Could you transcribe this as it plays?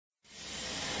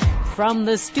From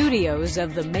the studios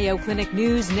of the Mayo Clinic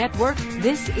News Network,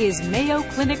 this is Mayo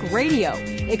Clinic Radio,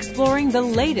 exploring the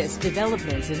latest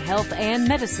developments in health and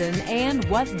medicine and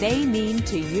what they mean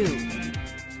to you.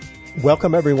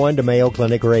 Welcome, everyone, to Mayo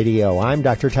Clinic Radio. I'm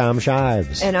Dr. Tom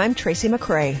Shives. And I'm Tracy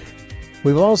McCrae.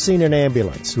 We've all seen an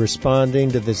ambulance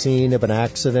responding to the scene of an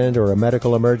accident or a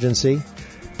medical emergency.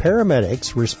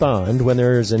 Paramedics respond when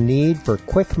there is a need for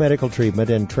quick medical treatment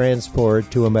and transport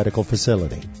to a medical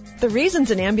facility. The reasons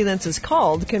an ambulance is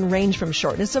called can range from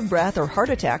shortness of breath or heart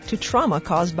attack to trauma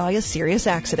caused by a serious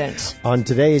accident. On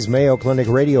today's Mayo Clinic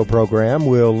radio program,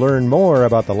 we'll learn more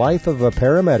about the life of a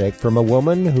paramedic from a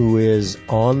woman who is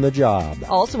on the job.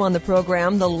 Also on the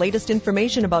program, the latest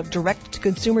information about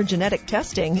direct-to-consumer genetic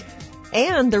testing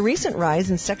and the recent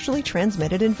rise in sexually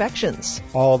transmitted infections.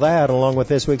 All that, along with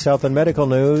this week's health and medical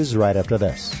news, right after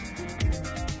this.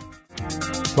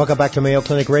 Welcome back to Mayo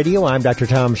Clinic Radio. I'm Dr.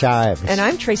 Tom Shives. And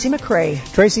I'm Tracy McCrae.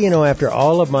 Tracy, after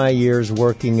all of my years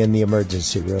working in the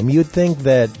emergency room, you'd think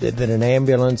that an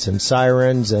ambulance and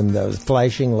sirens and those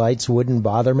flashing lights wouldn't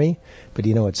bother me. But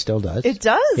it still does. It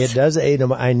does? It does.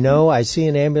 I know I see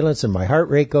an ambulance and my heart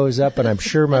rate goes up and I'm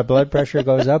sure my blood pressure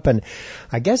goes up. And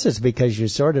I guess it's because you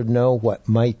sort of know what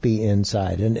might be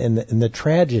inside and the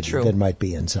tragedy that might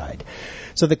be inside.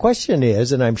 So the question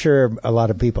is, and I'm sure a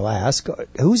lot of people ask,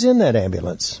 who's in that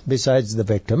ambulance besides the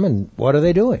victim and what are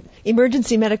they doing?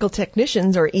 Emergency medical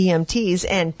technicians, or EMTs,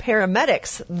 and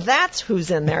paramedics. That's who's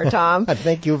in there, Tom.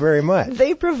 Thank you very much.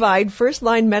 They provide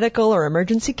first-line medical or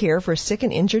emergency care for sick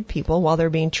and injured people while they're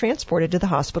being transported to the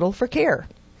hospital for care.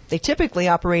 They typically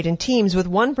operate in teams with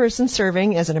one person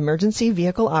serving as an emergency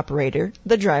vehicle operator,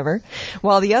 the driver,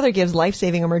 while the other gives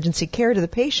life-saving emergency care to the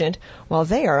patient while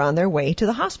they are on their way to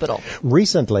the hospital.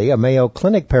 Recently, a Mayo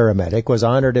Clinic paramedic was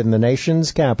honored in the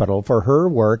nation's capital for her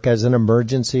work as an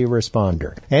emergency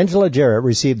responder. Angela Jarrett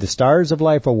received the Stars of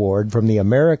Life Award from the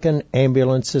American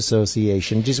Ambulance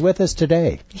Association. She's with us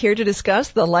today. Here to discuss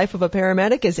the life of a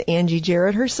paramedic is Angie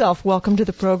Jarrett herself. Welcome to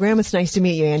the program. It's nice to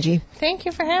meet you, Angie. Thank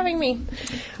you for having me.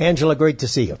 Angela, great to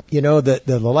see you.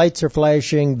 The lights are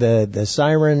flashing, the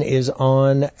siren is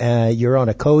on, you're on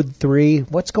a code 3.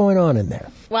 What's going on in there?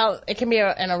 Well, it can be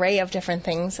an array of different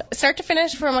things. Start to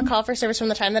finish from a call for service from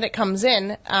the time that it comes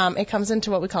in. It comes into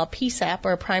what we call a PSAP,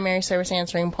 or a primary service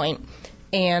answering point.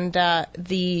 And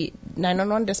the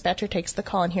 911 dispatcher takes the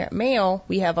call. And here at Mayo,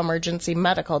 we have emergency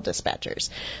medical dispatchers.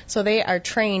 So they are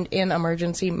trained in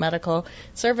emergency medical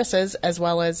services, as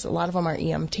well as a lot of them are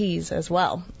EMTs as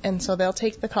well. And so they'll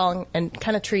take the call and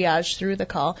kind of triage through the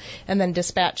call and then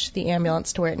dispatch the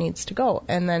ambulance to where it needs to go.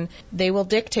 And then they will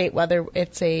dictate whether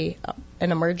it's an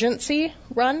emergency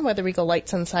run, whether we go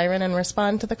lights and siren and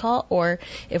respond to the call, or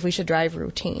if we should drive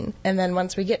routine. And then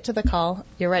once we get to the call,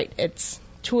 you're right, it's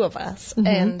 2 of us,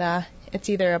 and it's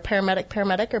either a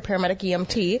paramedic or paramedic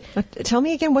EMT. Tell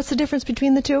me again, what's the difference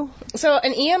between the two? So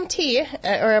an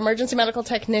EMT, or emergency medical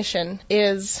technician,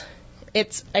 it's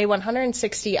a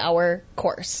 160-hour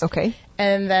course. Okay.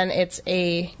 And then it's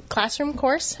a classroom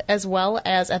course, as well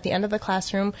as at the end of the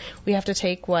classroom, we have to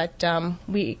take what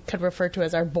we could refer to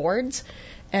as our boards,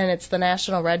 and it's the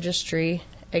National Registry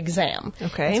exam.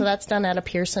 Okay. And so that's done at a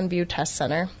Pearson VUE Test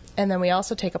Center. And then we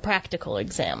also take a practical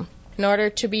exam. In order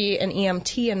to be an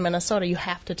EMT in Minnesota, you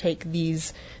have to take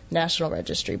these National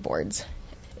Registry boards.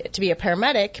 To be a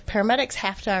paramedic, paramedics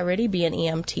have to already be an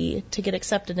EMT to get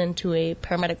accepted into a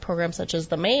paramedic program such as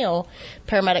the Mayo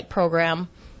paramedic program.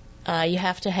 You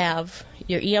have to have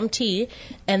your EMT,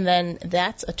 and then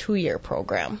that's a 2-year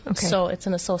program. Okay. So it's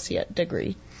an associate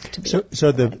degree.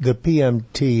 So the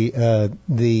PMT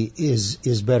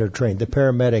is better trained. The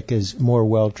paramedic is more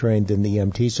well trained than the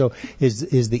EMT. So is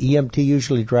the EMT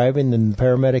usually driving and the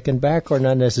paramedic in back, or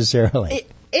not necessarily?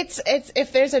 It's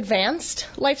if there's advanced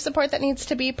life support that needs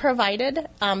to be provided,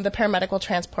 the paramedic will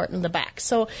transport in the back.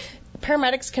 So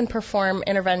paramedics can perform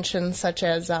interventions such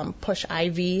as push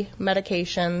IV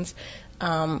medications,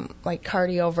 like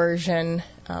cardioversion,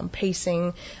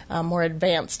 pacing, more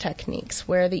advanced techniques,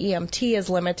 where the EMT is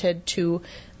limited to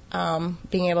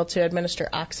being able to administer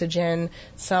oxygen,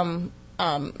 some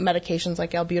medications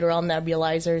like albuterol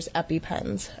nebulizers,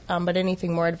 EpiPens, but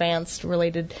anything more advanced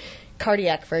related,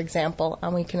 cardiac, for example,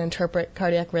 we can interpret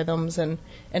cardiac rhythms and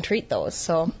treat those.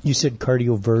 So you said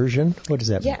cardioversion? What does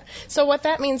that mean? Yeah. So what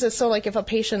that means is, like if a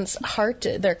patient's heart,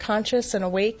 they're conscious and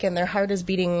awake and their heart is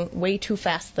beating way too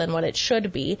fast than what it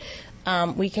should be,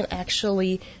 we can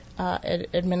actually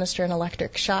administer an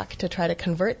electric shock to try to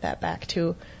convert that back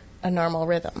to a normal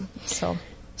rhythm.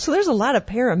 So there's a lot of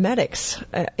paramedics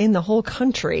in the whole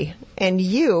country, and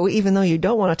you, even though you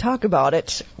don't want to talk about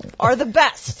it, are the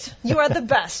best. You are the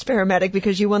best paramedic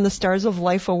because you won the Stars of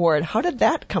Life Award. How did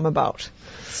that come about?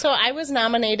 So I was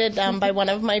nominated by one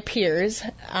of my peers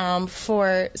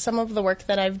for some of the work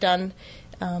that I've done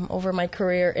over my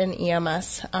career in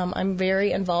EMS. I'm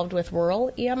very involved with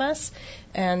rural EMS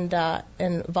and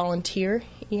volunteer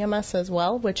EMS as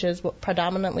well, which is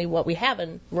predominantly what we have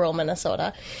in rural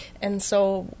Minnesota. And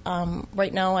so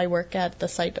right now I work at the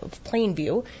site of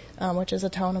Plainview, which is a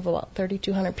town of about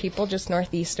 3,200 people just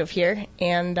northeast of here.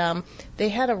 And they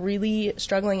had a really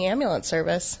struggling ambulance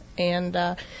service. And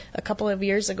a couple of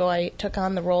years ago I took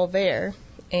on the role there.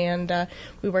 And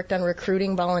we worked on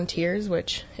recruiting volunteers,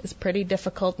 which is pretty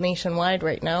difficult nationwide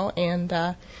right now,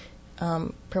 and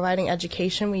providing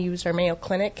education. We use our Mayo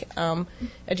Clinic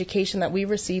education that we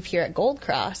receive here at Gold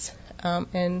Cross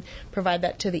and provide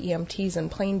that to the EMTs in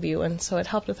Plainview. And so it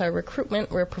helped with our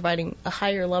recruitment. We're providing a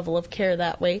higher level of care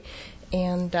that way,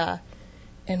 and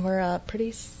we're a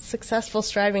pretty successful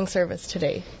striving service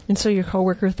today. And so your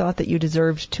coworker thought that you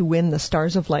deserved to win the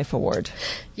Stars of Life Award.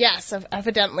 Yes,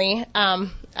 evidently.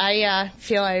 I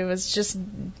feel I was just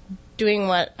doing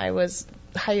what I was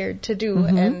hired to do,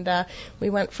 and we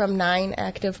went from 9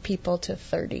 active people to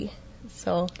 30.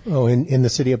 So. Oh, in the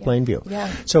city of Plainview.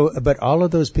 Yeah. So, but all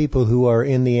of those people who are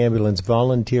in the ambulance,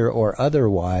 volunteer or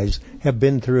otherwise, have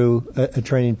been through a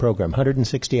training program.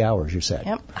 160 hours, you said.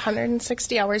 Yep.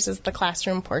 160 hours is the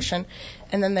classroom portion,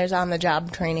 and then there's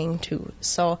on-the-job training too.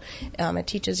 So it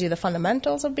teaches you the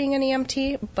fundamentals of being an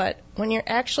EMT, but when you're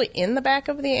actually in the back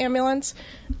of the ambulance,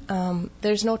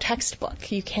 there's no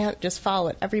textbook. You can't just follow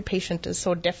it. Every patient is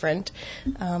so different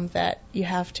that you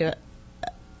have to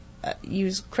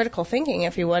use critical thinking,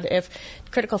 if you would,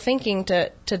 critical thinking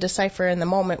to decipher in the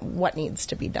moment what needs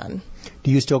to be done. Do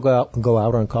you still go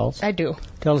out on calls? I do.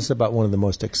 Tell us about one of the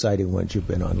most exciting ones you've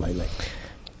been on lately.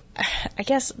 I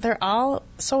guess they're all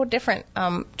so different.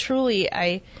 Truly,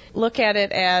 I look at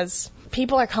it as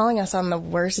people are calling us on the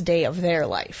worst day of their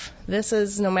life. This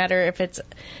is no matter if it's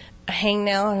a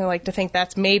hangnail, and I like to think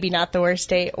that's maybe not the worst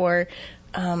day, or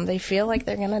they feel like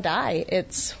they're going to die.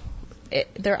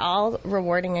 They're all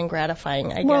rewarding and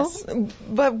gratifying, I guess.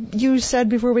 But you said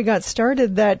before we got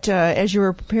started that as you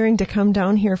were preparing to come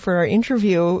down here for our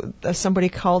interview, somebody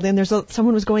called in.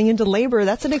 Someone was going into labor.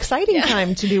 That's an exciting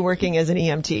time to be working as an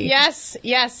EMT.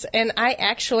 Yes. And I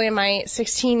actually, in my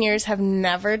 16 years, have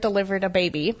never delivered a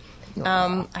baby.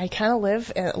 I kind of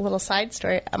live a little side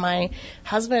story. My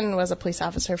husband was a police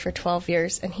officer for 12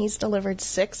 years, and he's delivered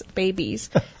 6 babies.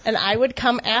 And I would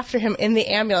come after him in the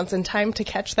ambulance in time to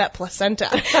catch that placenta.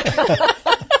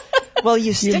 Well,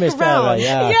 you stick Out, around.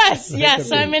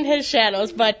 Yes, I'm in his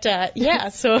shadows. But,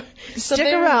 so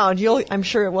stick around. I'm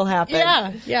sure it will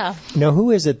happen. Yeah. Now,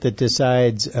 who is it that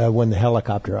decides when the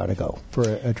helicopter ought to go for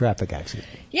a traffic accident?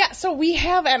 Yeah, so we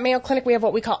have at Mayo Clinic, we have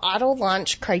what we call auto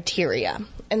launch criteria.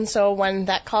 And so when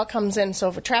that call comes in, so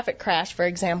if a traffic crash, for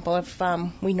example, if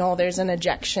we know there's an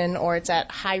ejection or it's at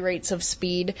high rates of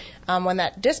speed, when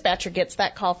that dispatcher gets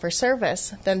that call for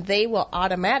service, then they will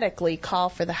automatically call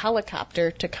for the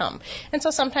helicopter to come. And so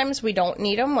sometimes we don't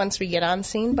need them once we get on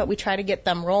scene, but we try to get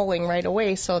them rolling right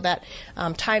away so that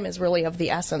time is really of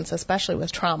the essence, especially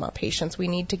with trauma patients. We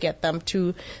need to get them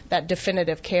to that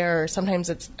definitive care, or sometimes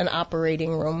it's an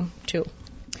operating room too.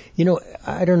 You know,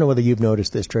 I don't know whether you've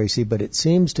noticed this, Tracy, but it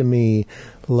seems to me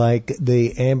like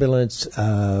the ambulance,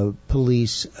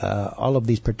 police, all of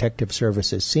these protective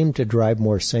services seem to drive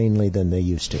more sanely than they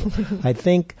used to. I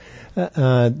think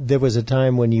there was a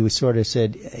time when you sort of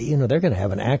said, they're going to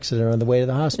have an accident on the way to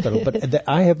the hospital. But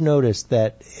I have noticed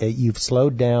that you've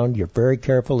slowed down, you're very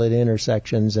careful at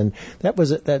intersections, and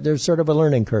there's sort of a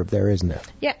learning curve there, isn't there?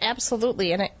 Yeah,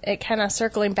 absolutely. And it kind of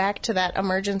circling back to that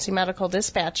emergency medical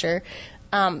dispatcher,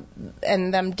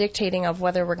 and them dictating of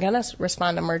whether we're going to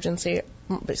respond emergently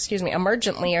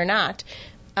or not,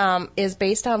 is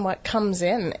based on what comes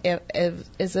in.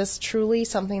 Is this truly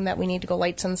something that we need to go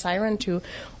lights and siren to,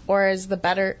 or is the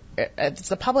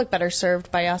public better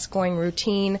served by us going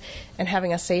routine and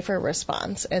having a safer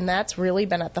response? And that's really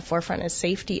been at the forefront, is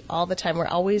safety all the time. We're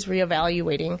always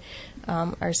reevaluating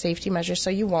our safety measures, so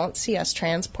you won't see us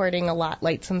transporting a lot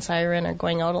lights and siren or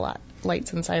going out a lot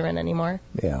lights and siren anymore.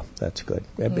 Yeah, that's good.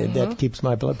 That keeps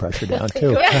my blood pressure down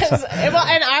too. Yes, well,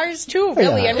 and ours too,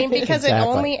 really. Yeah, I mean, because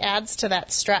exactly. It only adds to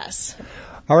that stress.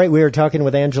 All right, we are talking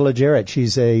with Angela Jarrett.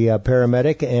 She's a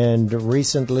paramedic and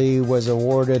recently was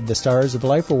awarded the Stars of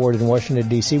Life Award in Washington,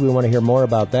 D.C. We want to hear more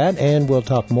about that, and we'll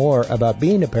talk more about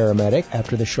being a paramedic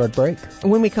after this short break.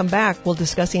 When we come back, we'll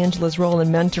discuss Angela's role in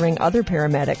mentoring other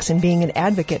paramedics and being an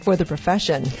advocate for the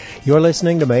profession. You're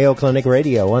listening to Mayo Clinic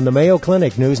Radio on the Mayo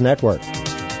Clinic News Network.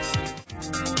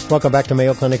 Welcome back to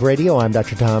Mayo Clinic Radio. I'm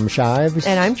Dr. Tom Shives.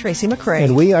 And I'm Tracy McCrae.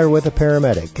 And we are with a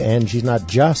paramedic. And she's not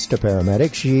just a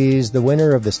paramedic. She's the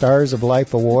winner of the Stars of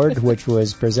Life Award, which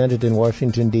was presented in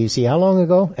Washington, D.C. How long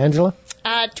ago, Angela?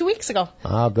 2 weeks ago.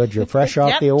 Oh, good. You're fresh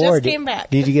off the award. Just came back.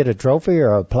 Did you get a trophy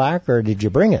or a plaque, or did you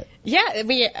bring it? Yeah,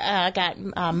 we got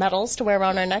medals to wear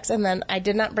around our necks, and then I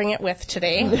did not bring it with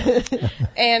today.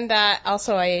 And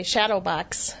also a shadow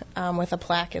box with a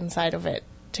plaque inside of it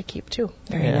to keep too.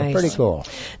 Very nice. Pretty cool.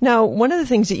 Now, one of the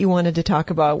things that you wanted to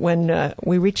talk about when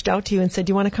we reached out to you and said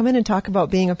you want to come in and talk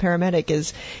about being a paramedic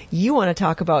is you want to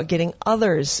talk about getting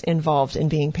others involved in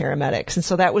being paramedics. And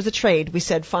so that was a trade. We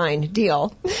said, fine,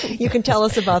 deal. You can tell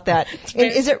us about that. And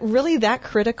is it really that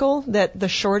critical, that the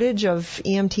shortage of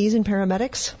EMTs and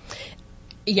paramedics?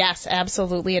 Yes,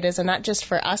 absolutely it is, and not just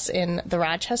for us in the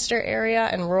Rochester area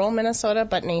and rural Minnesota,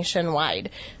 but nationwide.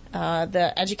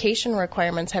 The education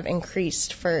requirements have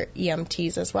increased for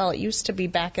EMTs as well. It used to be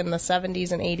back in the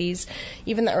 70s and 80s,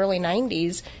 even the early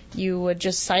 90s, you would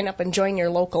just sign up and join your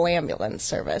local ambulance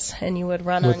service, and you would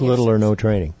run with little or no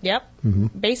training. Yep,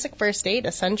 basic first aid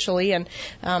essentially, and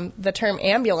the term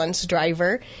ambulance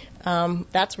driver,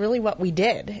 that's really what we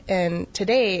did. And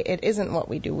today it isn't what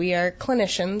we do. We are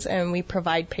clinicians and we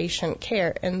provide patient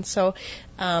care. And so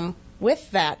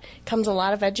with that comes a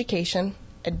lot of education,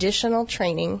 additional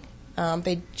training.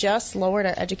 They just lowered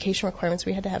our education requirements.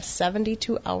 We had to have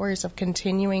 72 hours of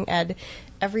continuing ed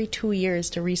every 2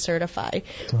 years to recertify,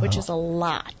 which is a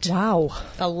lot. Wow.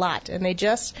 A lot. And they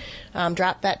just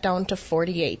dropped that down to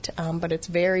 48. But it's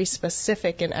very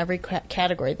specific in every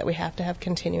category that we have to have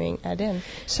continuing ed in.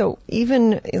 So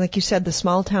even, like you said, the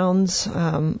small towns,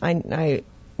 I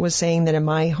was saying that in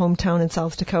my hometown in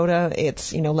South Dakota,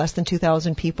 it's, less than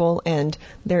 2,000 people, and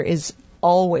there is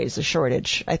always a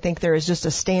shortage. I think there is just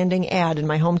a standing ad in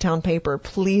my hometown paper,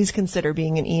 please consider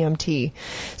being an EMT.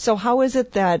 So how is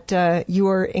it that you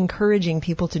are encouraging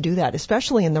people to do that,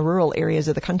 especially in the rural areas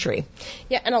of the country?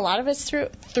 Yeah, and a lot of it's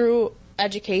through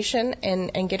education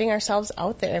and getting ourselves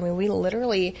out there. I mean, we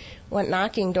literally went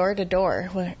knocking door to door,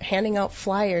 we're handing out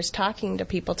flyers, talking to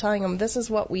people, telling them this is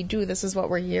what we do, this is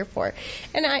what we're here for.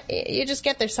 And you just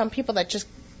get there's some people that just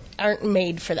aren't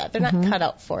made for that. They're not cut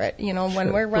out for it. When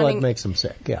we're running. Well, it makes them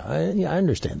sick. Yeah, I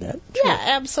understand that. Sure. Yeah,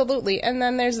 absolutely. And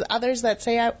then there's others that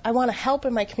say, I want to help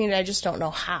in my community, I just don't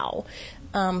know how.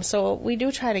 So we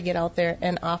do try to get out there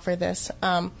and offer this.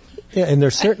 Yeah, and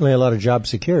there's certainly a lot of job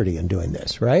security in doing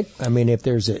this, right? I mean, if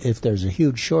there's a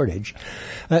huge shortage.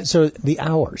 So the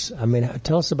hours. I mean,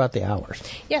 tell us about the hours.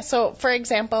 Yeah, so for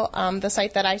example, the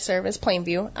site that I serve is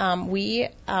Plainview. We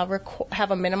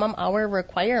have a minimum hour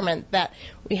requirement that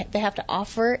they have to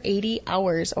offer 80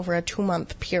 hours over a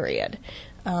 2-month period.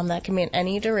 That can be in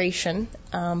any duration,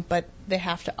 but they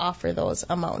have to offer those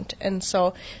amount. And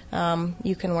so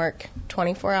you can work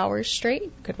 24 hours straight,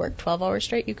 you could work 12 hours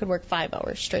straight, you could work 5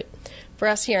 hours straight. For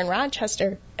us here in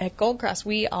Rochester at Gold Cross,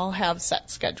 we all have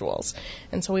set schedules.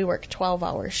 And so we work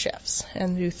 12-hour shifts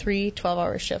and do 3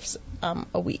 12-hour shifts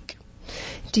a week.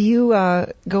 Do you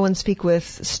go and speak with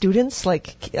students,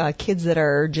 like kids that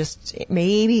are just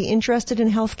maybe interested in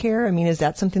healthcare? I mean, is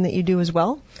that something that you do as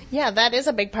well? Yeah, that is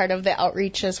a big part of the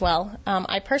outreach as well.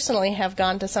 I personally have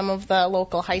gone to some of the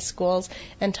local high schools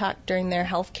and talked during their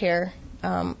healthcare,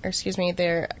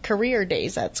 their career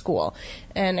days at school,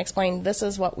 and explained this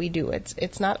is what we do.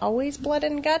 It's not always blood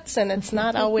and guts, and it's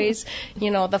not always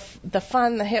the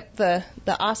fun, the hip, the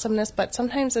awesomeness, but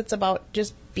sometimes it's about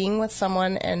just being with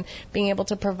someone and being able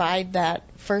to provide that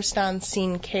first on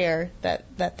scene care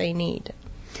that they need.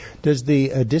 Does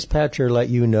the dispatcher let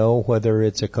you know whether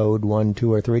it's a code 1,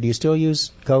 2, or 3? Do you still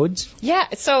use codes? Yeah,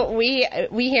 so we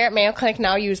here at Mayo Clinic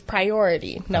now use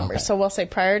priority numbers. Okay. So we'll say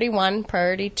priority 1,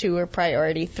 priority 2, or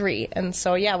priority 3. And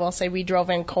so, we'll say we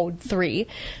drove in code 3,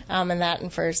 and that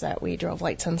infers that we drove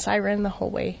lights and siren the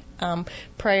whole way.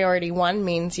 Priority 1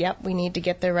 means, we need to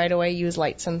get there right away, use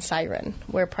lights and siren.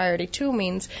 Where priority 2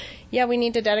 means, we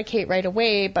need to dedicate right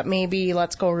away, but maybe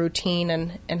let's go routine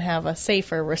and have a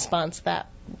safer response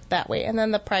that way. And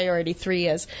then the priority 3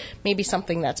 is maybe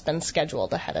something that's been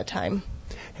scheduled ahead of time.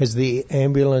 Has the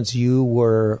ambulance you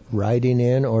were riding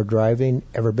in or driving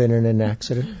ever been in an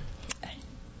accident?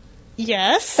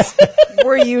 Yes.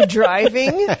 Were you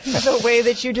driving the way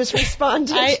that you just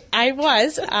responded? I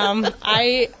was.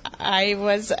 I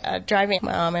was driving,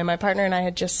 and my partner and I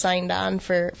had just signed on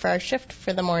for our shift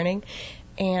for the morning.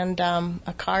 And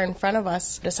a car in front of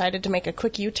us decided to make a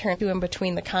quick U-turn in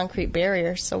between the concrete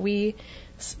barriers. So we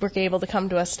were able to come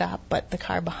to a stop, but the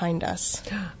car behind us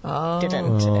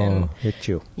didn't. And hit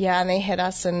you. Yeah, and they hit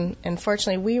us, and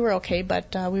fortunately we were okay,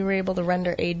 but we were able to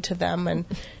render aid to them and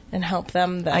help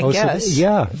them. I guess. So,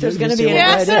 yeah. If there's going to be a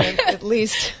red end, at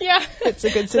least it's a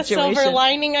good situation. The silver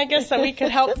lining, I guess, that we could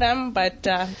help them, but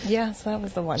so that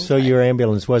was the one. So your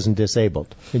ambulance wasn't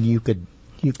disabled, and you could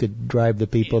drive the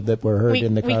people that were hurt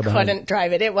in the car behind. We couldn't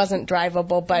drive it. It wasn't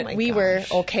drivable, but we were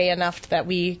okay enough that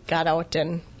we got out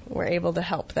and were able to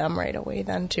help them right away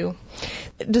then, too.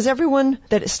 Does everyone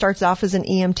that starts off as an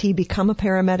EMT become a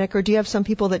paramedic, or do you have some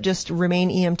people that just remain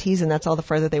EMTs and that's all the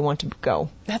further they want to go?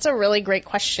 That's a really great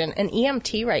question. An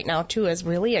EMT right now, too, is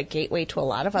really a gateway to a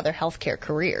lot of other healthcare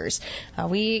careers.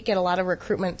 We get a lot of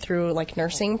recruitment through, like,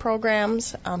 nursing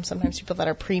programs. Sometimes people that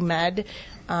are pre-med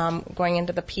going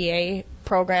into the PA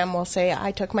program will say,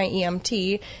 I took my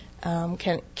EMT.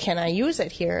 Can I use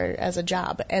it here as a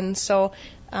job? And so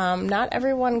not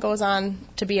everyone goes on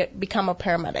to become a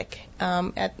paramedic.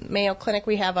 At Mayo Clinic,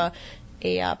 we have a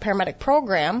paramedic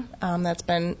program that's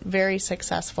been very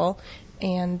successful,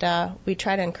 and we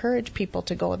try to encourage people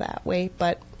to go that way,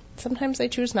 but sometimes they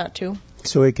choose not to.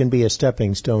 So it can be a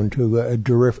stepping stone to a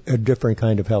different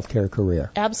kind of healthcare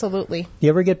career. Absolutely. You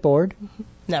ever get bored?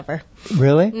 Never.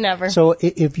 Really? Never. So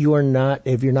if you're not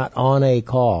on a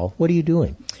call, what are you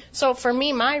doing? So for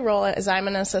me, my role is I'm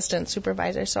an assistant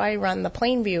supervisor, so I run the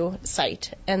Plainview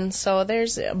site, and so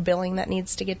there's billing that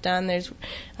needs to get done. There's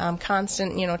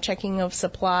constant, checking of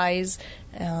supplies,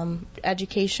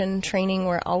 education, training.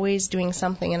 We're always doing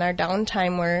something. In our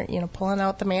downtime, we're pulling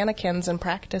out the mannequins and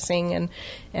practicing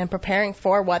and preparing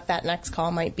for what that next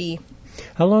call might be.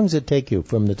 How long does it take you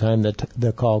from the time that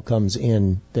the call comes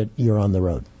in that you're on the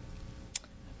road?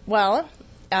 Well,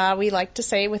 we like to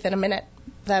say within a minute.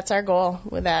 That's our goal,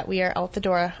 with that we are out the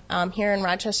door. Here in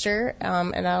Rochester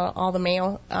and all the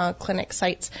Mayo Clinic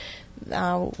sites,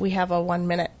 we have a 1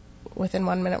 minute. Within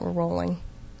 1 minute, we're rolling.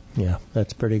 Yeah,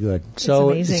 that's pretty good. So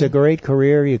it's a great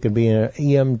career. You can be an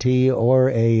EMT or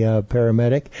a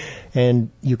paramedic, and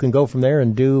you can go from there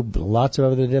and do lots of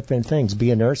other different things.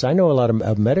 Be a nurse. I know a lot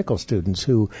of medical students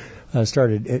who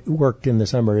worked in the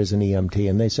summer as an EMT,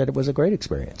 and they said it was a great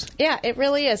experience. Yeah, it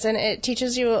really is, and it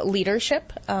teaches you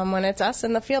leadership. When it's us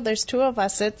in the field, there's two of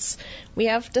us. We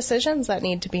have decisions that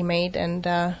need to be made,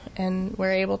 and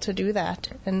we're able to do that.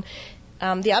 And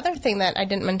the other thing that I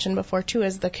didn't mention before, too,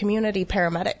 is the community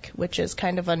paramedic, which is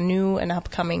kind of a new and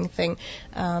upcoming thing.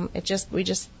 We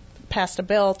just passed a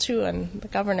bill, too, and the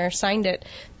governor signed it,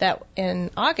 that in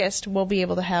August we'll be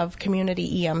able to have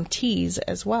community EMTs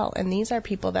as well. And these are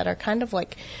people that are kind of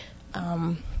like,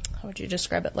 how would you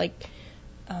describe it, like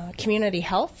community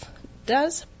health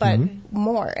does, but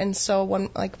more. And so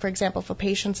when, like, for example, if a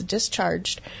patient's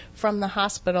discharged from the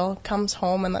hospital, comes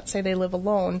home, and let's say they live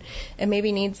alone and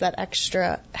maybe needs that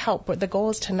extra help, the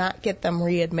goal is to not get them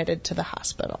readmitted to the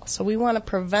hospital. So we want to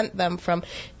prevent them from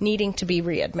needing to be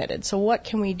readmitted. So what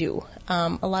can we do?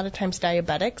 A lot of times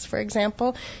diabetics, for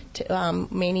example,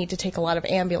 may need to take a lot of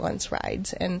ambulance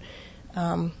rides, and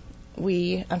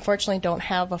we unfortunately don't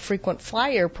have a frequent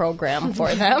flyer program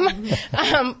for them.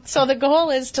 So the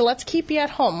goal is let's keep you at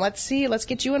home. Let's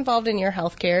get you involved in your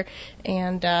health care,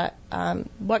 and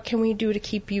what can we do to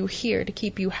keep you here, to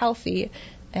keep you healthy.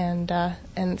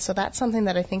 And so that's something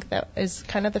that I think that is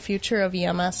kind of the future of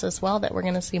EMS as well, that we're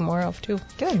going to see more of too.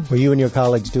 Good. Well, you and your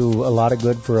colleagues do a lot of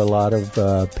good for a lot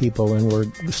of people, and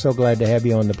we're so glad to have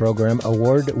you on the program.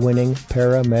 Award-winning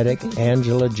paramedic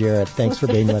Angela Jarrett, thanks for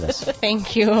being with us.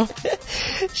 Thank you.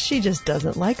 She just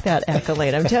doesn't like that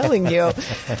accolade, I'm telling you.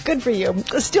 Good for you.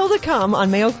 Still to come on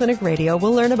Mayo Clinic Radio,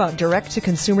 we'll learn about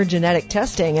direct-to-consumer genetic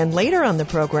testing, and later on the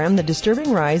program, the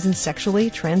disturbing rise in sexually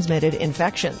transmitted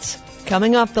infections.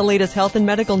 Coming up, the latest health and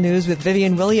medical news with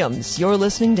Vivian Williams. You're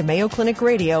listening to Mayo Clinic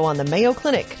Radio on the Mayo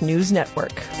Clinic News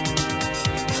Network.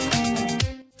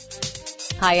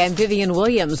 Hi, I'm Vivian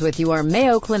Williams with your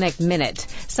Mayo Clinic Minute.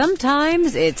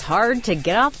 Sometimes it's hard to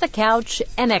get off the couch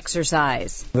and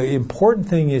exercise. The important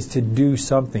thing is to do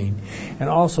something, and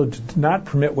also to not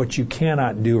permit what you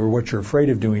cannot do or what you're afraid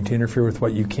of doing to interfere with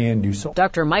what you can do. So,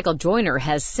 Dr. Michael Joyner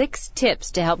has 6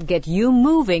 tips to help get you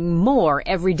moving more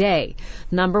every day.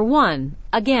 Number 1,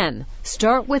 Again,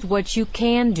 start with what you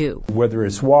can do. Whether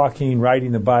it's walking,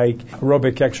 riding the bike,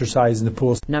 aerobic exercise in the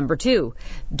pool. Number 2,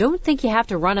 don't think you have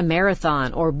to run a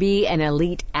marathon or be an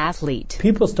elite athlete.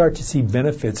 People start to see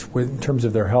benefits in terms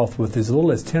of their health with as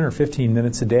little as 10 or 15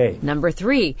 minutes a day. Number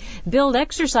 3, build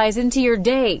exercise into your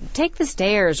day. Take the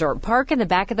stairs or park in the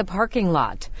back of the parking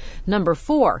lot. Number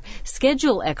 4,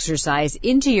 schedule exercise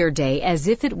into your day as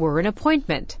if it were an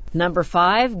appointment. Number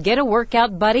 5, get a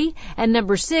workout buddy. And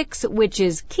number 6, which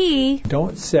is key,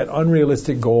 don't set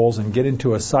unrealistic goals and get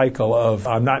into a cycle of,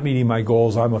 I'm not meeting my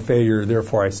goals, I'm a failure,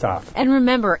 therefore I stop. And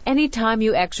remember, anytime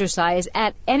you exercise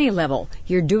at any level,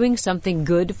 you're doing something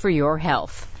good for your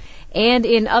health. And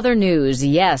in other news,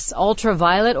 yes,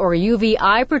 ultraviolet or UV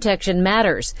eye protection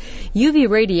matters. UV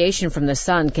radiation from the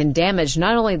sun can damage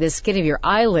not only the skin of your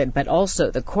eyelid, but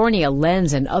also the cornea,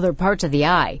 lens, and other parts of the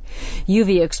eye.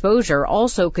 UV exposure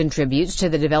also contributes to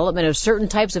the development of certain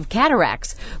types of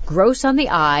cataracts, growths on the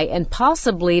eye, and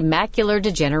possibly macular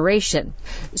degeneration.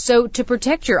 So to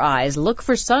protect your eyes, look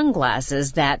for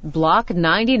sunglasses that block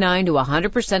 99 to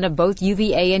 100% of both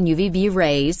UVA and UVB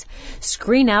rays,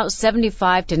 screen out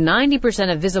 75 to 90%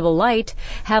 of visible light,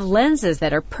 have lenses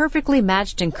that are perfectly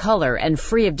matched in color and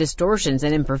free of distortions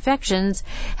and imperfections,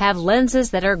 have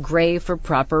lenses that are gray for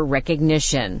proper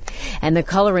recognition. And the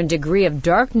color and degree of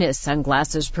darkness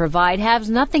sunglasses provide has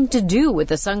nothing to do with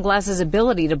the sunglasses'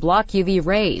 ability to block UV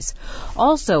rays.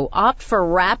 Also, opt for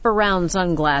wrap-around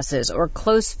sunglasses or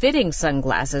close-fitting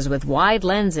sunglasses with wide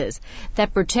lenses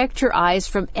that protect your eyes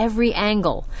from every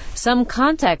angle. Some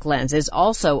contact lenses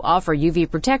also offer UV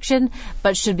protection,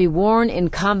 but should be worn in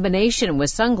combination with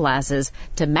sunglasses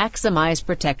to maximize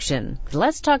protection.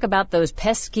 Let's talk about those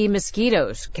pesky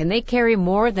mosquitoes. Can they carry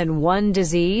more than one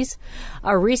disease?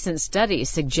 A recent study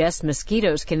suggests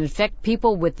mosquitoes can infect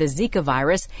people with the Zika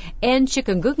virus and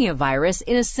chikungunya virus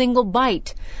in a single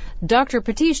bite. Dr.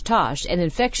 Patish Tosh, an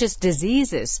infectious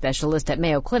diseases specialist at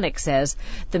Mayo Clinic, says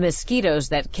the mosquitoes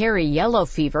that carry yellow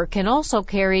fever can also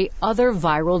carry other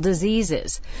viral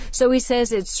diseases. So he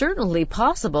says it's certainly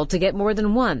possible to get more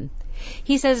than one.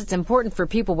 He says it's important for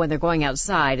people when they're going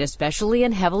outside, especially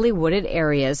in heavily wooded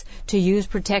areas, to use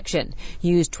protection.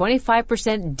 Use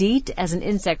 25% DEET as an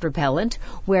insect repellent,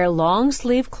 wear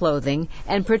long-sleeve clothing,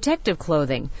 and protective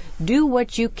clothing. Do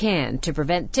what you can to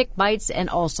prevent tick bites and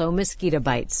also mosquito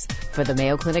bites. For the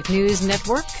Mayo Clinic News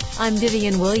Network, I'm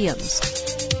Vivian Williams.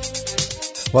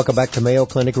 Welcome back to Mayo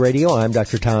Clinic Radio. I'm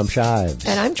Dr. Tom Shives.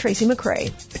 And I'm Tracy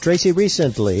McCrae. Tracy,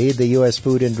 recently, the U.S.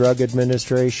 Food and Drug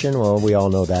Administration, well, we all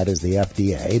know that as the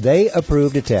FDA, they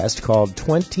approved a test called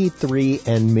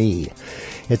 23andMe.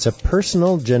 It's a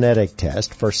personal genetic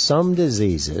test for some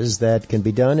diseases that can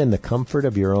be done in the comfort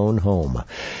of your own home.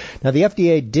 Now, the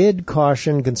FDA did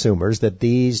caution consumers that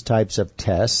these types of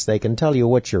tests, they can tell you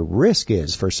what your risk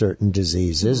is for certain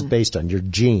diseases based on your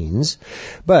genes,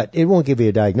 but it won't give you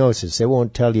a diagnosis. It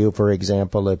won't tell you, for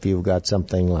example, if you've got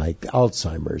something like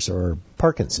Alzheimer's or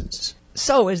Parkinson's.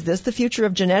 So is this the future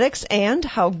of genetics, and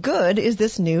how good is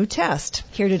this new test?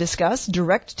 Here to discuss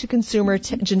direct-to-consumer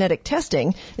genetic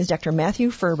testing is Dr. Matthew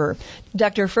Ferber.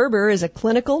 Dr. Ferber is a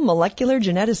clinical molecular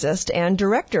geneticist and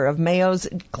director of Mayo's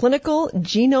Clinical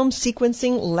Genome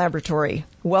Sequencing Laboratory.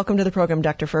 Welcome to the program,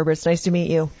 Dr. Ferber. It's nice to meet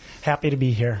you. Happy to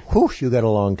be here. Whew, you got a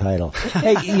long title.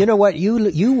 Hey, you know what?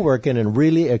 You work in a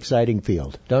really exciting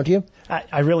field, don't you?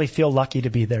 I really feel lucky to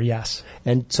be there, yes.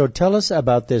 And so tell us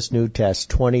about this new test,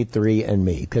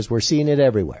 23andMe, because we're seeing it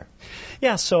everywhere.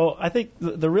 Yeah, so I think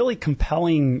the really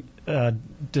compelling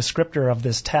descriptor of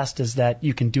this test is that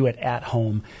you can do it at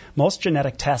home. Most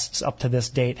genetic tests up to this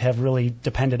date have really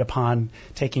depended upon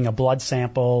taking a blood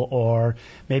sample or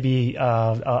maybe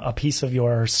a piece of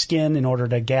your skin in order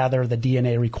to gather the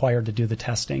DNA required to do the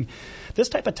testing. This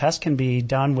type of test can be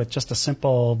done with just a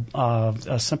simple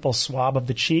swab of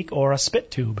the cheek or a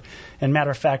spit tube. And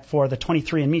matter of fact, for the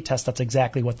 23andMe test, that's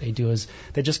exactly what they do. Is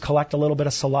they just collect a little bit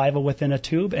of saliva within a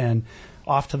tube, and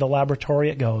off to the laboratory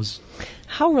it goes.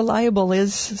 How reliable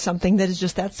is something that is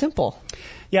just that simple?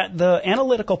 Yeah, the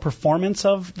analytical performance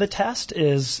of the test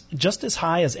is just as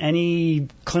high as any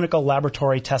clinical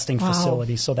laboratory testing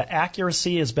facility. So the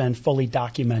accuracy has been fully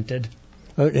documented.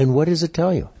 And what does it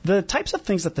tell you? The types of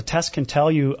things that the test can tell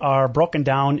you are broken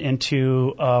down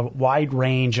into a wide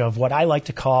range of what I like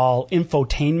to call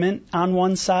infotainment on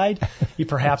one side. You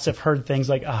perhaps have heard things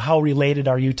like, how related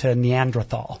are you to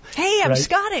Neanderthal? Hey, I'm right?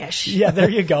 Scottish. Yeah, there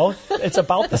you go. It's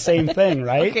about the same thing,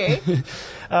 right? Okay.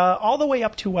 all the way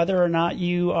up to whether or not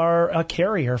you are a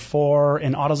carrier for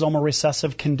an autosomal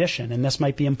recessive condition, and this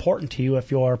might be important to you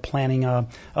if you're planning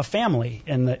a family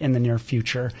in the near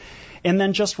future. And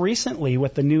then just recently,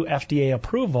 with the new FDA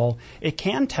approval, it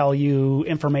can tell you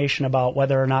information about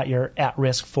whether or not you're at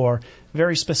risk for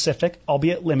very specific,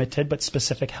 albeit limited, but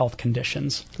specific health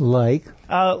conditions. Like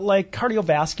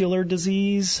cardiovascular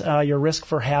disease, your risk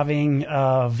for having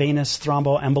venous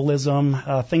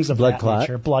thromboembolism, things of that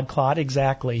nature. Blood clot,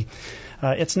 exactly.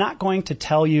 It's not going to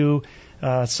tell you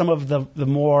some of the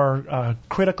more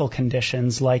critical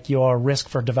conditions, like your risk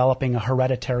for developing a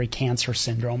hereditary cancer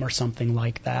syndrome or something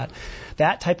like that.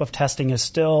 That type of testing is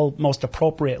still most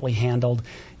appropriately handled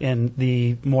in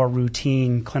the more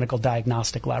routine clinical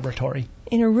diagnostic laboratory.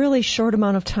 In a really short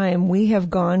amount of time, we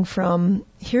have gone from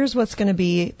here's what's going to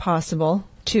be possible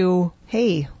to,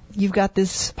 hey, you've got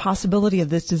this possibility of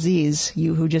this disease,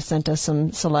 you who just sent us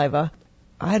some saliva.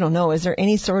 I don't know, is there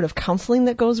any sort of counseling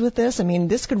that goes with this? I mean,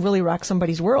 this could really rock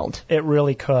somebody's world. It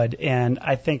really could, and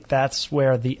I think that's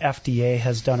where the FDA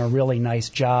has done a really nice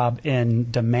job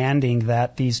in demanding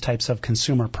that these types of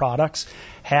consumer products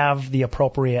have the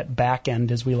appropriate back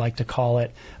end, as we like to call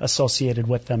it, associated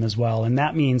with them as well. And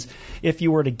that means if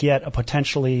you were to get a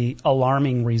potentially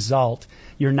alarming result,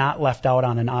 you're not left out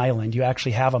on an island. You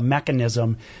actually have a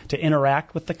mechanism to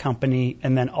interact with the company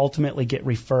and then ultimately get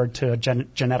referred to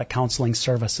genetic counseling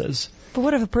services. But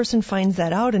what if a person finds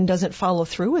that out and doesn't follow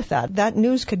through with that? That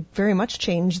news could very much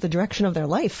change the direction of their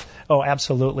life. Oh,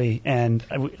 absolutely. And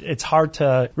it's hard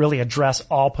to really address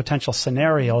all potential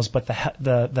scenarios, but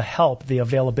the help, the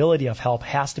availability of help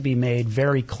has to be made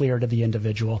very clear to the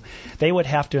individual. They would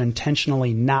have to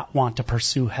intentionally not want to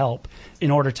pursue help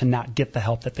in order to not get the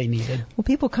help that they needed. Well,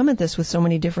 people come at this with so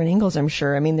many different angles, I'm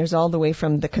sure. I mean, there's all the way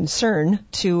from the concern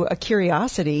to a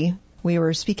curiosity. We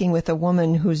were speaking with a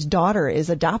woman whose daughter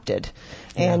is adopted,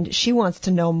 and she wants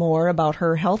to know more about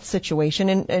her health situation.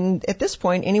 And at this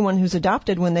point, anyone who's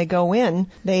adopted, when they go in,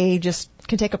 they just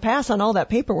can take a pass on all that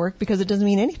paperwork because it doesn't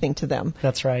mean anything to them.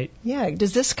 That's right. Yeah.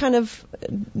 Does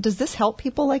this help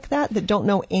people like that don't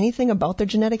know anything about their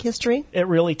genetic history? It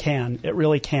really can. It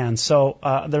really can. So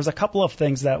there's a couple of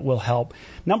things that will help.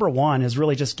 Number one is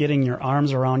really just getting your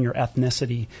arms around your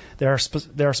ethnicity. There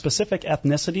are specific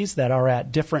ethnicities that are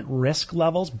at different risk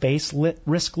levels,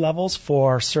 risk levels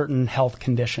for certain health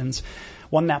conditions.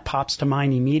 One that pops to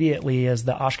mind immediately is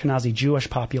the Ashkenazi Jewish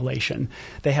population.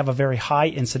 They have a very high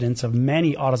incidence of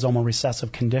many autosomal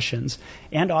recessive conditions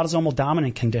and autosomal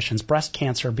dominant conditions, breast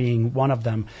cancer being one of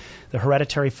them. The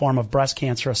hereditary form of breast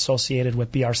cancer associated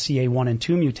with BRCA1 and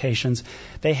 2 mutations,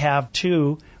 they have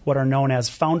two what are known as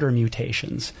founder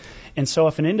mutations. And so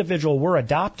if an individual were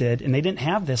adopted and they didn't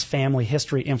have this family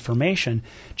history information,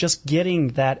 just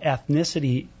getting that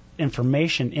ethnicity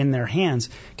information in their hands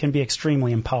can be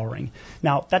extremely empowering.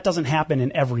 Now, that doesn't happen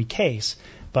in every case,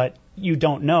 but you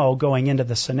don't know going into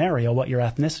the scenario what your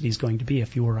ethnicity is going to be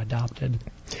if you were adopted.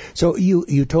 So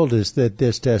you told us that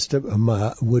this test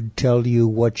would tell you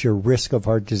what your risk of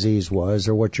heart disease was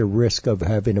or what your risk of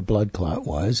having a blood clot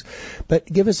was. But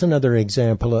give us another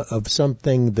example of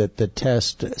something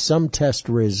that some test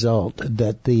result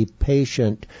that the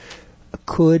patient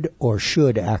could or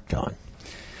should act on.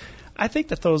 I think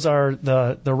that those are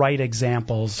the right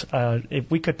examples. If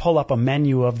we could pull up a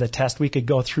menu of the test, we could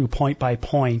go through point by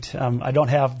point. I don't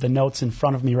have the notes in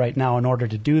front of me right now in order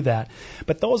to do that.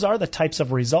 But those are the types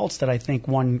of results that I think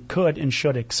one could and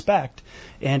should expect.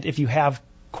 And if you have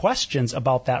questions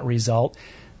about that result,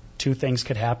 two things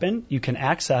could happen. You can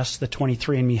access the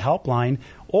 23andMe helpline,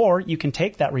 or you can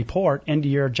take that report into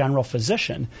your general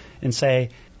physician and say,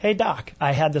 hey, doc,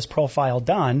 I had this profile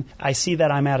done. I see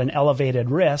that I'm at an elevated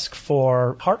risk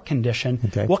for heart condition.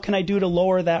 Okay. What can I do to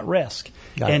lower that risk?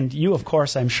 And you, of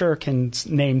course, I'm sure can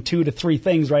name 2 to 3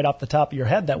 things right off the top of your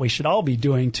head that we should all be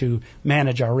doing to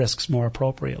manage our risks more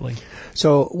appropriately.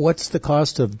 So what's the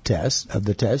cost of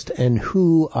the test, and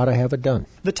who ought to have it done?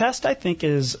 The test, I think,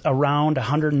 is around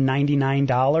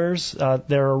 $199.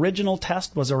 Their original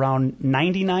test was around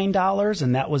 $99,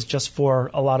 and that was just for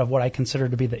a lot of what I consider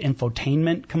to be the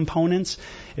infotainment components.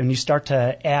 And you start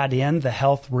to add in the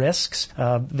health risks,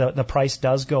 the price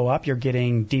does go up. You're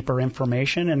getting deeper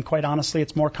information, and quite honestly,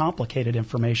 it's more complicated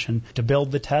information to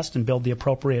build the test and build the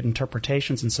appropriate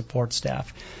interpretations and support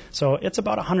staff. So it's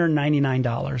about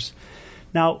 $199.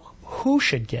 Now, who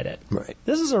should get it? Right.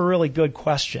 This is a really good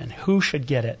question. Who should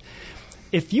get it?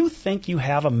 if you think you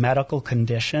have a medical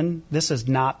condition, this is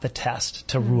not the test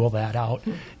to rule that out.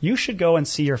 You should go and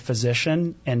see your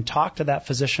physician and talk to that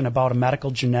physician about a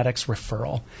medical genetics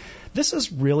referral. This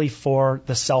is really for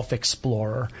the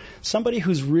self-explorer, somebody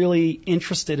who's really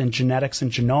interested in genetics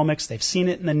and genomics. They've seen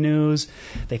it in the news.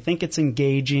 They think it's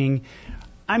engaging.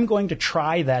 I'm going to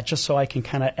try that just so I can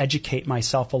kind of educate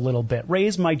myself a little bit,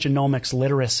 raise my genomics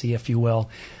literacy, if you will.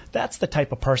 That's the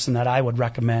type of person that I would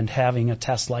recommend having a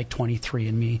test like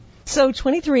 23andMe. So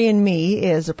 23andMe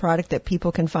is a product that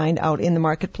people can find out in the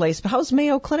marketplace. But how's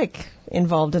Mayo Clinic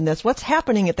involved in this? What's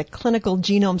happening at the Clinical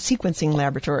Genome Sequencing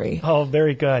Laboratory? Oh,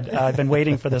 very good. I've been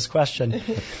waiting for this question.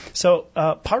 So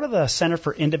part of the Center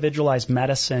for Individualized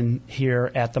Medicine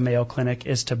here at the Mayo Clinic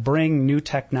is to bring new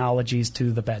technologies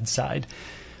to the bedside.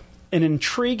 An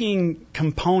intriguing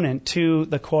component to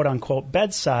the quote-unquote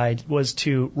bedside was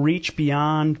to reach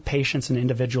beyond patients and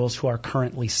individuals who are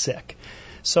currently sick.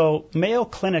 So Mayo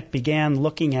Clinic began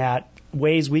looking at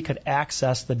ways we could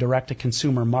access the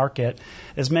direct-to-consumer market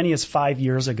as many as 5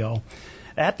 years ago.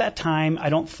 At that time, I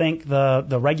don't think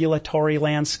the regulatory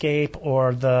landscape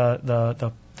or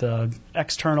the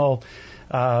external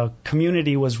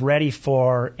community was ready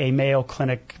for a Mayo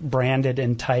Clinic branded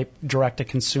and type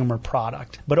direct-to-consumer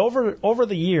product. But over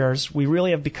the years, we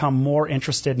really have become more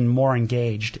interested and more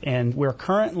engaged, and we're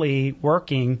currently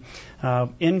working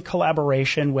in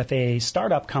collaboration with a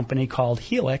startup company called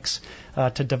Helix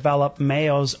to develop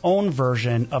Mayo's own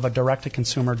version of a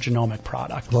direct-to-consumer genomic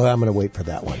product. Well, I'm going to wait for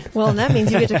that one. Well, and that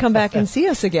means you get to come back and see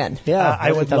us again. Yeah,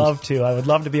 I would love to. I would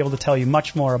love to be able to tell you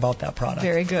much more about that product.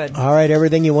 Very good. All right,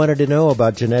 everything you wanted to know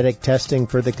about genetic testing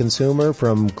for the consumer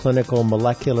from clinical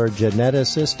molecular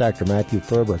geneticist Dr. Matthew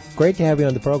Ferber. Great to have you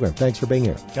on the program. Thanks for being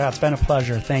here. Yeah, it's been a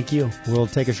pleasure. Thank you. We'll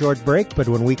take a short break, but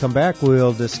when we come back,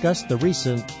 we'll discuss the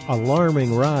recent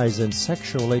alarming rise in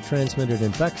sexually transmitted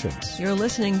infections. You're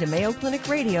listening to Mayo Clinic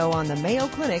Radio on the Mayo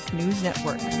Clinic News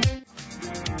Network.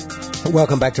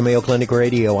 Welcome back to Mayo Clinic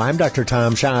Radio. I'm Dr.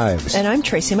 Tom Shives. And I'm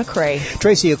Tracy McCrae.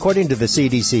 Tracy, according to the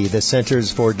CDC, the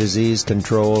Centers for Disease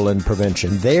Control and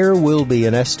Prevention, there will be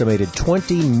an estimated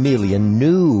 20 million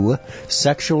new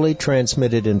sexually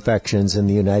transmitted infections in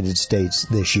the United States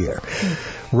this year.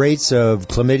 Rates of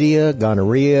chlamydia,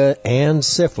 gonorrhea, and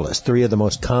syphilis, three of the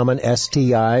most common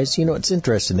STIs. You know, it's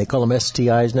interesting. They call them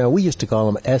STIs now. We used to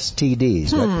call them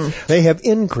STDs, but they have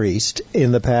increased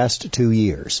in the past 2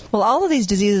 years. Well, all of these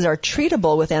diseases are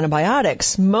treatable with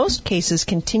antibiotics. Most cases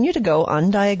continue to go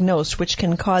undiagnosed, which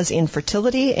can cause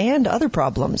infertility and other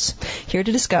problems. Here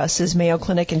to discuss is Mayo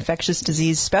Clinic infectious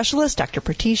disease specialist, Dr.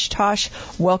 Pratish Tosh.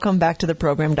 Welcome back to the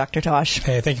program, Dr. Tosh.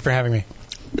 Hey, thank you for having me.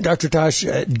 Dr. Tosh,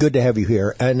 good to have you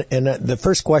here. And the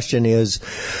first question is,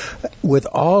 with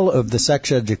all of the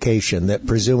sex education that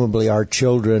presumably our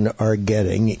children are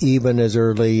getting, even as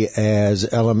early as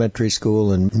elementary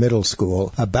school and middle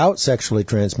school, about sexually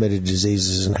transmitted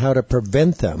diseases and how to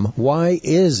prevent them, why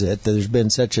is it that there's been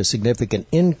such a significant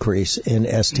increase in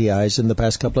STIs in the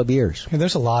past couple of years? And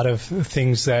there's a lot of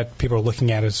things that people are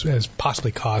looking at as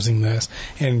possibly causing this.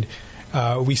 And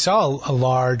we saw a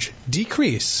large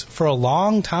decrease for a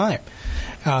long time.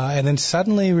 And then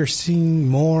suddenly we're seeing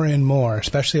more and more,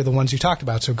 especially the ones you talked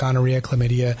about, so gonorrhea,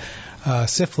 chlamydia,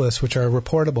 syphilis, which are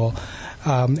reportable.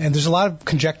 And there's a lot of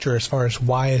conjecture as far as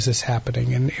why is this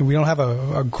happening. And we don't have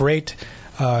a great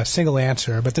single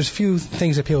answer, but there's a few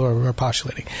things that people are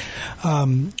postulating.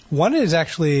 One is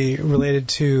actually related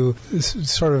to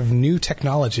sort of new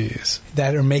technologies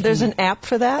that are making... There's an app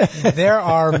for that? There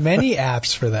are many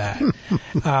apps for that.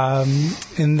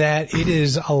 In that it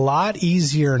is a lot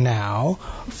easier now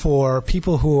for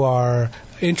people who are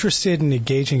interested in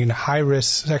engaging in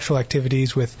high-risk sexual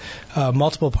activities with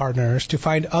multiple partners to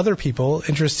find other people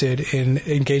interested in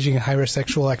engaging in high-risk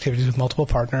sexual activities with multiple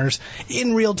partners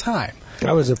in real time.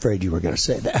 I was afraid you were going to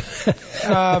say that.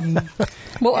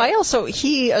 Well,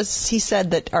 he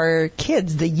said that our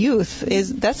kids, the youth,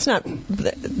 that's not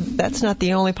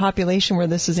the only population where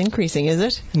this is increasing, is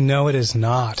it? No, it is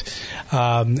not.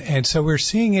 And so we're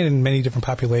seeing it in many different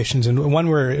populations. And one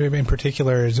where in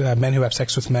particular is men who have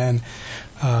sex with men,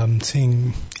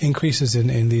 seeing increases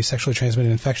in these sexually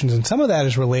transmitted infections. And some of that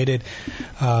is related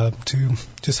to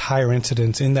just higher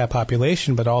incidence in that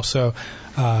population, but also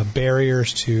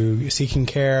barriers to seeking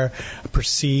care,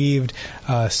 perceived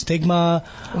stigma.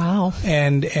 Wow.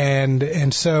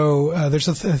 And so there's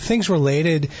things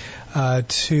related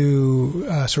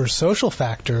to sort of social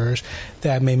factors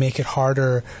that may make it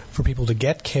harder for people to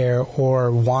get care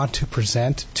or want to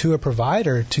present to a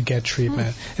provider to get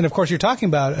treatment. And of course, you're talking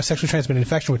about a sexually transmitted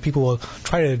infection, which people will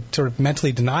try to sort of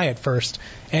mentally deny at first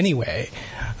anyway.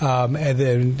 And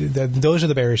then those are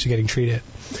the barriers to getting treated.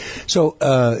 So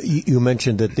you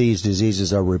mentioned that these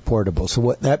diseases are reportable. So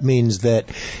what that means that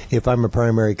if I'm a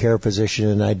primary care physician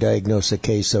and I diagnose a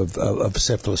case of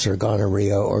syphilis or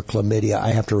gonorrhea or chlamydia, I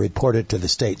have to report it to the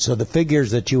state. So the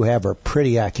figures that you have are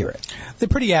pretty accurate. They're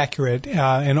pretty accurate,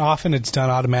 and often it's done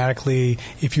automatically.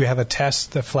 If you have a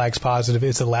test that flags positive,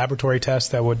 it's a laboratory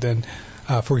test that would then,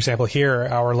 for example, here,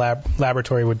 our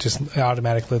laboratory would just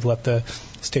automatically let the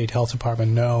state health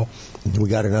department know. We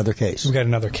got another case.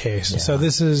 Yeah. So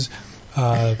this is,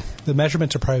 the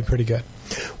measurements are probably pretty good.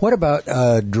 What about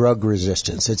drug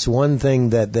resistance? It's one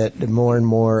thing that more and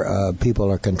more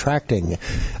people are contracting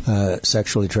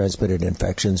sexually transmitted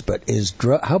infections, but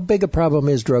how big a problem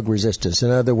is drug resistance?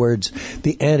 In other words,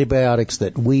 the antibiotics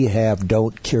that we have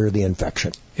don't cure the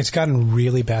infection. It's gotten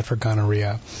really bad for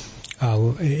gonorrhea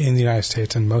in the United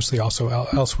States and mostly also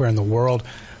elsewhere in the world,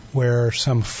 where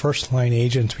some first-line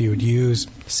agents we would use,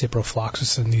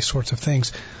 ciprofloxacin, these sorts of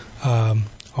things,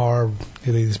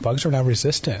 these bugs are now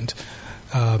resistant.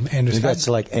 And that's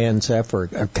like Ancef or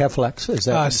Keflex? Is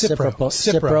that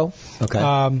Cipro?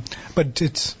 Okay. But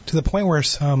it's to the point where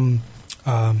some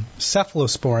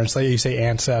cephalosporins, like you say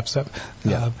Ancef,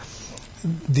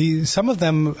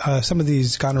 some of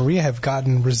these gonorrhea have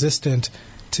gotten resistant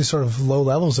to sort of low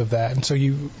levels of that. And so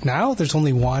now there's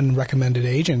only one recommended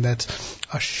agent that's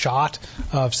a shot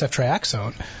of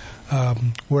ceftriaxone.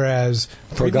 Whereas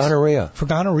for gonorrhea, you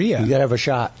gotta have a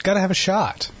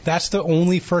shot. That's the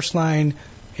only first line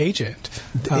agent.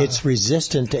 It's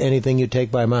resistant to anything you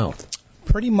take by mouth.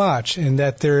 Pretty much, in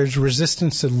that there's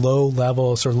resistance to low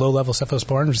level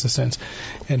cephalosporin resistance.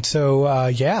 And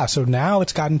so, so now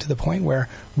it's gotten to the point where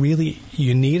really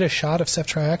you need a shot of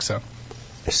ceftriaxone.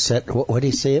 What do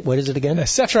you say? What is it again?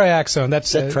 Ceftriaxone.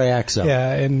 That's ceftriaxone.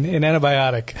 An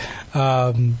antibiotic.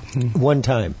 One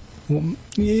time.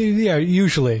 Yeah,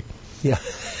 usually. Yeah.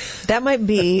 That might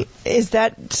be. Is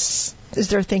there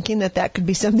thinking that could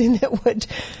be something that would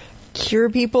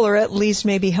cure people, or at least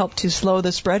maybe help to slow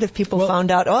the spread if people found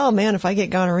out, oh man, if I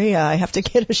get gonorrhea, I have to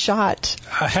get a shot?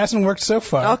 Hasn't worked so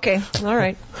far. Okay. All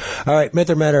right. All right. Myth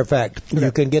or matter of fact,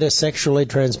 you can get a sexually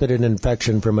transmitted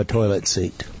infection from a toilet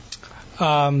seat.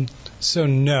 So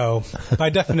no. By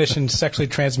definition, sexually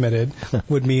transmitted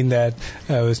would mean that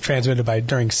it was transmitted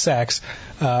during sex,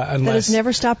 unless that has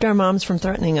never stopped our moms from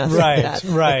threatening us.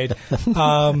 Right.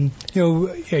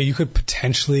 You could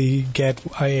potentially get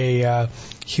a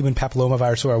human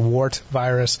papillomavirus or a wart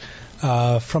virus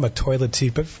from a toilet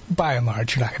seat, but by and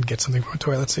large, you're not going to get something from a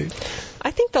toilet seat. I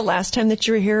think the last time that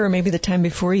you were here, or maybe the time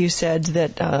before, you said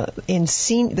that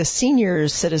the senior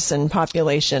citizen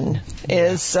population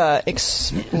is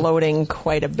exploding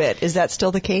quite a bit. Is that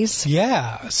still the case?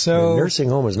 Yeah. So the nursing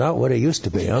home is not what it used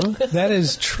to be, huh? That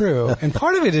is true. And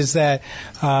part of it is that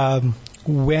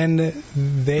when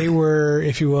they were,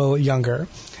 if you will, younger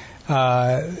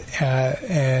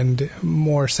and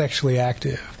more sexually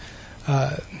active,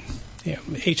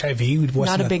 HIV was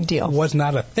not a big deal. Was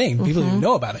not a thing. People didn't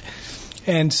know about it.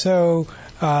 And so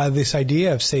this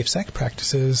idea of safe sex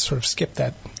practices sort of skipped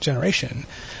that generation.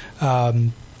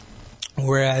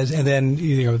 Whereas, and then,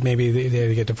 maybe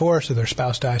they get divorced or their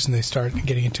spouse dies and they start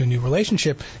getting into a new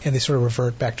relationship and they sort of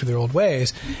revert back to their old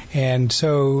ways. And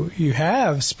so you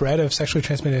have spread of sexually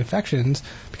transmitted infections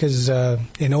because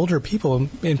in older people,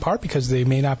 in part because they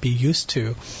may not be used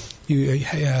to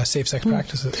safe sex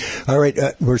practices. All right,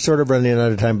 we're sort of running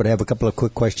out of time, but I have a couple of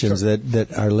quick questions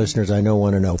that our listeners I know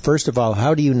want to know. First of all,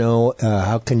 how do you know,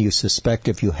 how can you suspect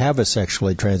if you have a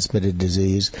sexually transmitted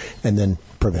disease, and then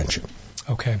prevention?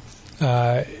 Okay.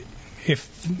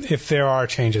 If there are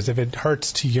changes, if it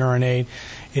hurts to urinate,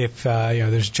 if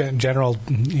there's general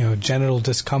genital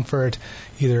discomfort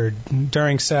either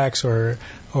during sex or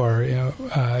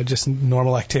just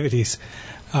normal activities,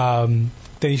 then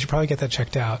you should probably get that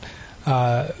checked out.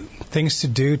 Things to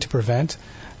do to prevent: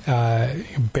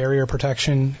 barrier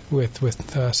protection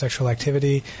with sexual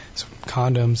activity, so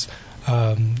condoms,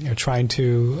 trying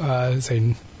to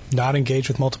say not engage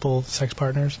with multiple sex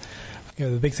partners.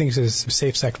 The big things is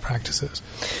safe sex practices.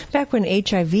 Back when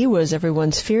HIV was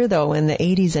everyone's fear, though, in the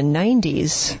 80s and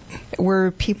 90s,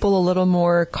 were people a little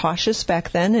more cautious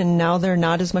back then, and now they're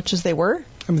not as much as they were?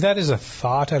 I mean, that is a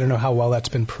thought. I don't know how well that's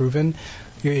been proven.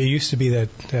 It used to be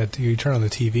that you turn on the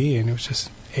TV and it was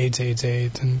just AIDS,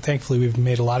 and thankfully we've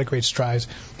made a lot of great strides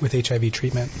with HIV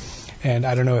treatment. And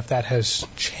I don't know if that has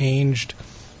changed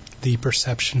the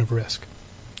perception of risk.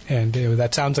 And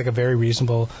that sounds like a very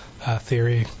reasonable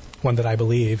theory. one that I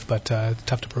believe, but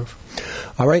tough to prove.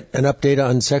 All right, an update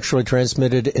on sexually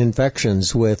transmitted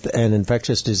infections with an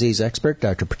infectious disease expert,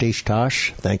 Dr. Pratish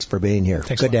Tosh. Thanks for being here.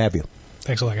 Good to have you.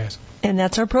 Thanks a lot, guys. And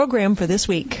that's our program for this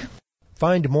week.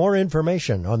 Find more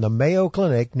information on the Mayo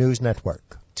Clinic News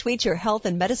Network. Tweet your health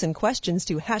and medicine questions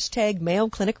to #Mayo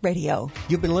Clinic Radio.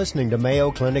 You've been listening to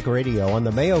Mayo Clinic Radio on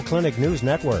the Mayo Clinic News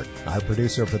Network. Our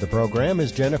producer for the program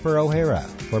is Jennifer O'Hara.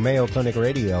 For Mayo Clinic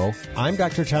Radio, I'm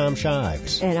Dr. Tom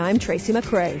Shives. And I'm Tracy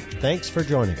McCrae. Thanks for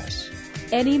joining us.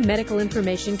 Any medical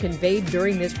information conveyed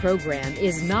during this program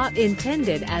is not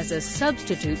intended as a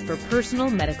substitute for personal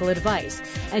medical advice,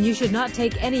 and you should not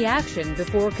take any action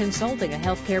before consulting a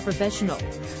healthcare professional.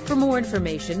 For more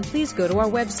information, please go to our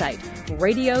website,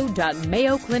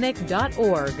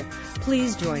 radio.mayoclinic.org.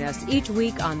 Please join us each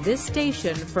week on this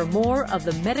station for more of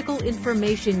the medical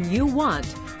information you want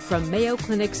from Mayo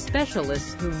Clinic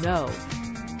specialists who know.